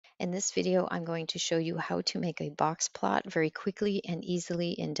In this video, I'm going to show you how to make a box plot very quickly and easily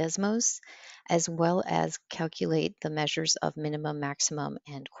in Desmos, as well as calculate the measures of minimum, maximum,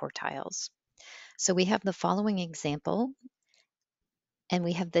 and quartiles. So we have the following example, and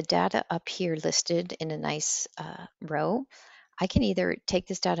we have the data up here listed in a nice row. I can either take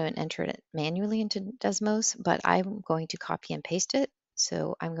this data and enter it manually into Desmos, but I'm going to copy and paste it.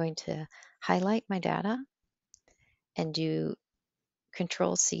 So I'm going to highlight my data and do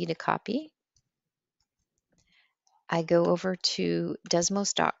Control C to copy. I go over to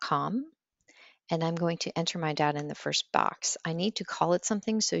desmos.com and I'm going to enter my data in the first box. I need to call it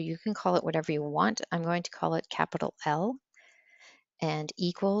something, so you can call it whatever you want. I'm going to call it capital L, and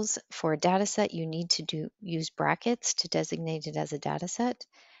equals. For a data set, you need to use brackets to designate it as a data set.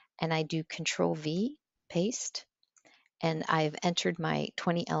 And I do Control V, paste, and I've entered my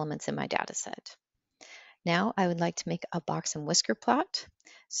 20 elements in my data set. Now I would like to make a box and whisker plot.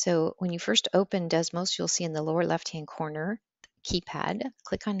 So when you first open Desmos, you'll see in the lower left-hand corner, keypad.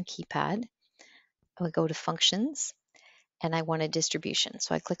 Click on keypad. I would go to functions, and I want a distribution.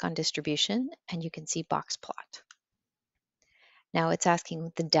 So I click on distribution, and you can see Boxplot. Now it's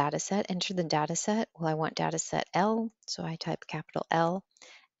asking the data set, enter the data set. Well, I want data set L, so I type capital L,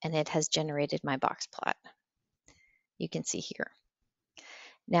 and it has generated my box plot. You can see here.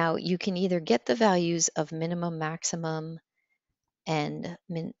 Now you can either get the values of minimum, maximum, and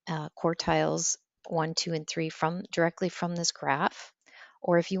quartiles 1, 2, and 3 directly from this graph,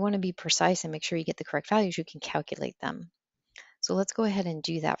 or if you want to be precise and make sure you get the correct values, you can calculate them. So let's go ahead and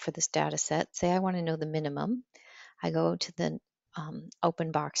do that for this data set. Say I want to know the minimum. I go to the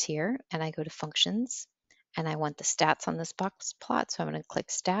open box here, and I go to functions, and I want the stats on this box plot, so I'm going to click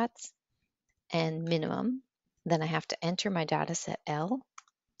stats and minimum. Then I have to enter my data set L,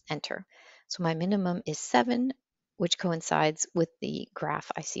 enter. So my minimum is 7, which coincides with the graph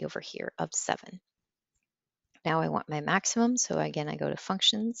I see over here of 7. Now I want my maximum, so again I go to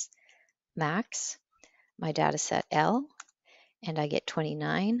functions, max, my data set L, and I get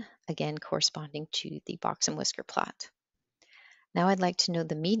 29, again corresponding to the box and whisker plot. Now I'd like to know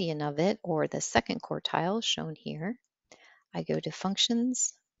the median of it, or the second quartile shown here. I go to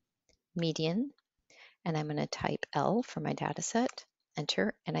functions, median, and I'm going to type L for my data set,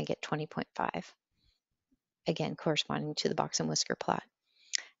 enter, and I get 20.5, again corresponding to the box and whisker plot.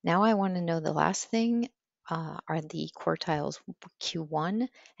 Now I want to know the last thing are the quartiles Q1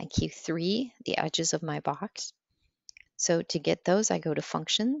 and Q3, the edges of my box. So to get those, I go to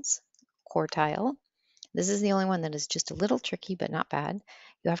functions, quartile. This is the only one that is just a little tricky, but not bad.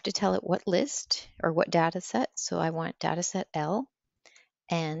 You have to tell it what list or what data set. So I want data set L,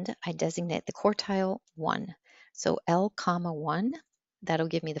 and I designate the quartile 1. So L comma 1, that'll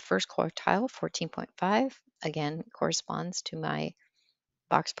give me the first quartile, 14.5, again corresponds to my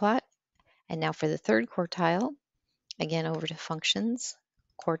box plot. And now for the third quartile, again over to functions,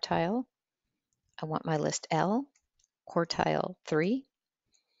 quartile, I want my list L, quartile 3,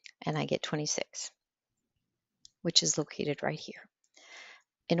 and I get 26, which is located right here.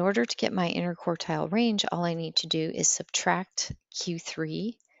 In order to get my interquartile range, all I need to do is subtract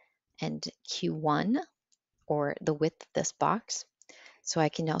Q3 and Q1, or the width of this box. So I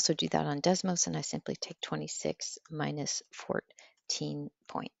can also do that on Desmos, and I simply take 26 minus 14.5,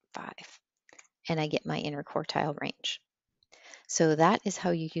 and I get my interquartile range. So that is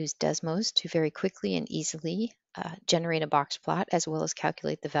how you use Desmos to very quickly and easily generate a box plot, as well as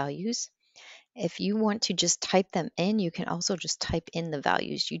calculate the values. If you want to just type them in, you can also just type in the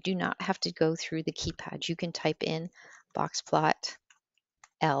values. You do not have to go through the keypad. You can type in Boxplot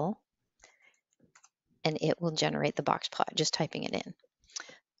L, and it will generate the box plot just typing it in.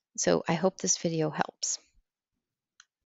 So I hope this video helps.